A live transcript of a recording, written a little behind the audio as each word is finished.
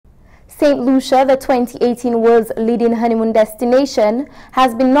St. Lucia, the 2018 world's leading honeymoon destination,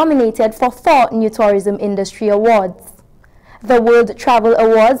 has been nominated for 4 new tourism industry awards. The World Travel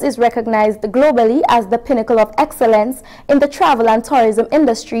Awards is recognized globally as the pinnacle of excellence in the travel and tourism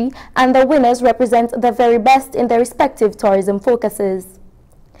industry, and the winners represent the very best in their respective tourism focuses.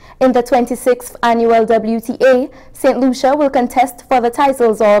 In the 26th annual WTA, St. Lucia will contest for the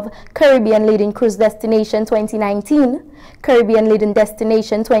titles of Caribbean Leading Cruise Destination 2019, Caribbean Leading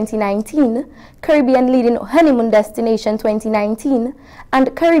Destination 2019, Caribbean Leading Honeymoon Destination 2019,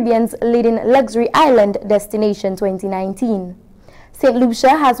 and Caribbean's Leading Luxury Island Destination 2019. St. Lucia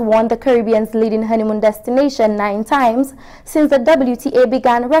has won the Caribbean's Leading Honeymoon Destination 9 times since the WTA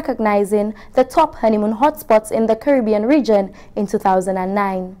began recognizing the top honeymoon hotspots in the Caribbean region in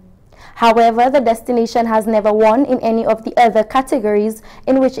 2009. However, the destination has never won in any of the other categories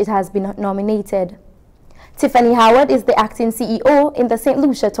in which it has been nominated. Tiffany Howard is the acting CEO in the St.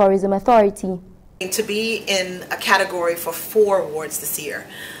 Lucia Tourism Authority. To be in a category for 4 awards this year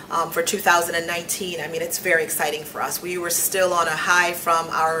for 2019, I mean, it's very exciting for us. We were still on a high from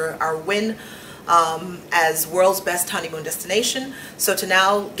our win as world's best honeymoon destination. So to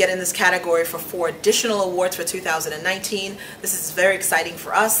now get in this category for 4 additional awards for 2019, this is very exciting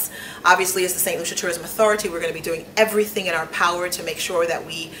for us. Obviously, as the St. Lucia Tourism Authority, we're going to be doing everything in our power to make sure that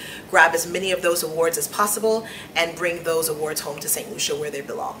we grab as many of those awards as possible and bring those awards home to St. Lucia where they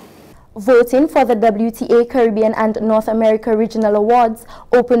belong. Voting for the WTA Caribbean and North America Regional Awards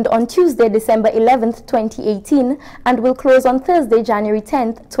opened on Tuesday, December 11, 2018 and will close on Thursday, January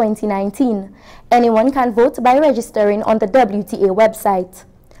 10, 2019. Anyone can vote by registering on the WTA website.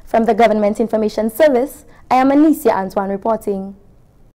 From the Government Information Service, I am Lucia reporting.